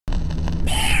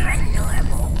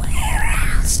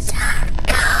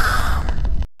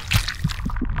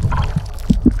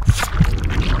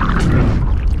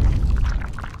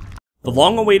The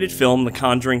long-awaited film The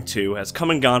Conjuring 2 has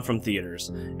come and gone from theaters,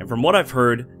 and from what I've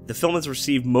heard, the film has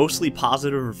received mostly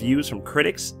positive reviews from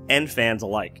critics and fans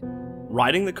alike.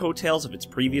 Riding the coattails of its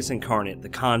previous incarnate, The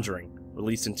Conjuring,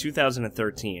 released in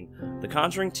 2013, The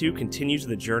Conjuring 2 continues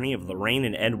the journey of Lorraine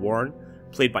and Ed Warren,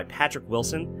 played by Patrick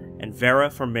Wilson, and Vera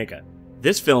Farmiga.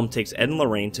 This film takes Ed and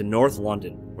Lorraine to North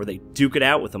London, where they duke it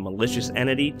out with a malicious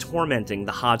entity tormenting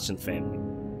the Hodgson family.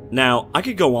 Now, I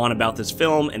could go on about this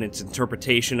film and its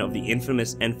interpretation of the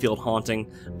infamous Enfield haunting,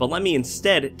 but let me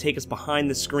instead take us behind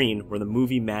the screen where the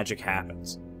movie magic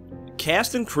happens.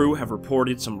 Cast and crew have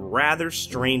reported some rather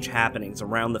strange happenings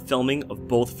around the filming of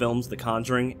both films The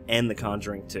Conjuring and The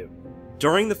Conjuring 2.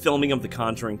 During the filming of The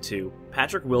Conjuring 2,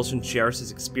 Patrick Wilson shares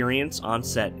his experience on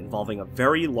set involving a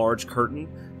very large curtain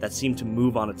that seemed to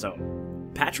move on its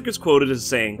own. Patrick is quoted as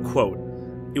saying, quote,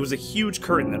 "It was a huge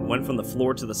curtain that went from the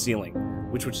floor to the ceiling,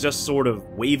 which was just sort of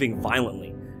waving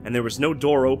violently, and there was no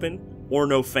door open, or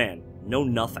no fan, no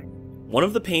nothing. One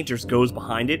of the painters goes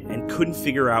behind it and couldn't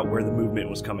figure out where the movement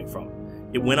was coming from.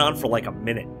 It went on for like a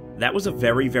minute. That was a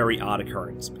very, very odd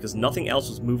occurrence, because nothing else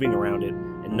was moving around it,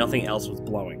 and nothing else was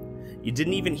blowing. You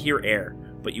didn't even hear air,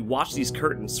 but you watched these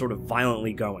curtains sort of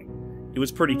violently going. It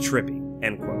was pretty trippy,"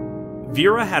 end quote.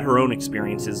 Vera had her own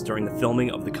experiences during the filming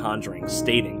of The Conjuring,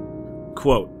 stating,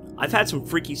 quote, "I've had some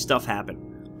freaky stuff happen.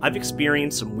 I've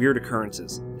experienced some weird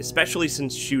occurrences, especially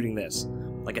since shooting this,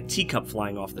 like a teacup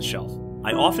flying off the shelf.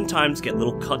 I oftentimes get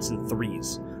little cuts in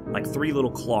threes, like 3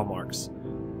 little claw marks.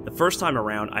 The first time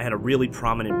around, I had a really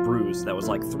prominent bruise that was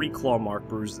like 3 claw mark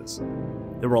bruises.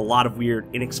 There were a lot of weird,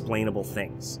 inexplainable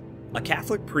things." A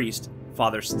Catholic priest,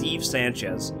 Father Steve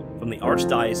Sanchez, from the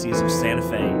Archdiocese of Santa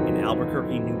Fe in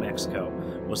Albuquerque, New Mexico,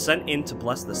 was sent in to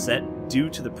bless the set due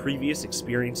to the previous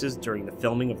experiences during the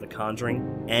filming of The Conjuring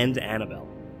and Annabelle.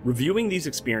 Reviewing these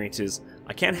experiences,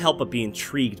 I can't help but be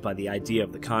intrigued by the idea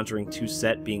of The Conjuring 2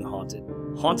 set being haunted.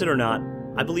 Haunted or not,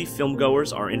 I believe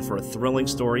filmgoers are in for a thrilling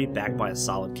story backed by a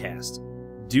solid cast.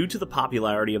 Due to the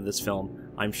popularity of this film,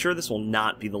 I'm sure this will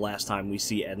not be the last time we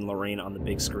see Ed and Lorraine on the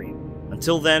big screen.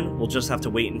 Until then, we'll just have to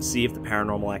wait and see if the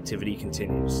paranormal activity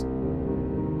continues.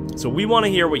 So we want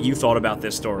to hear what you thought about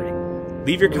this story.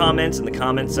 Leave your comments in the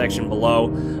comments section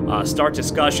below, start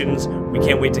discussions. We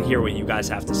can't wait to hear what you guys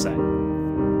have to say.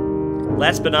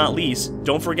 Last but not least,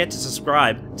 don't forget to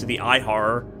subscribe to the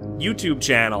iHorror YouTube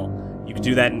channel. You can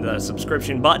do that in the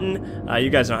subscription button. You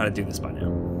guys know how to do this by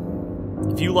now.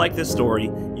 If you like this story,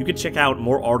 you can check out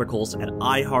more articles at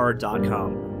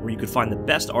iHorror.com, where you can find the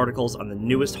best articles on the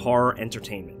newest horror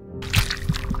entertainment.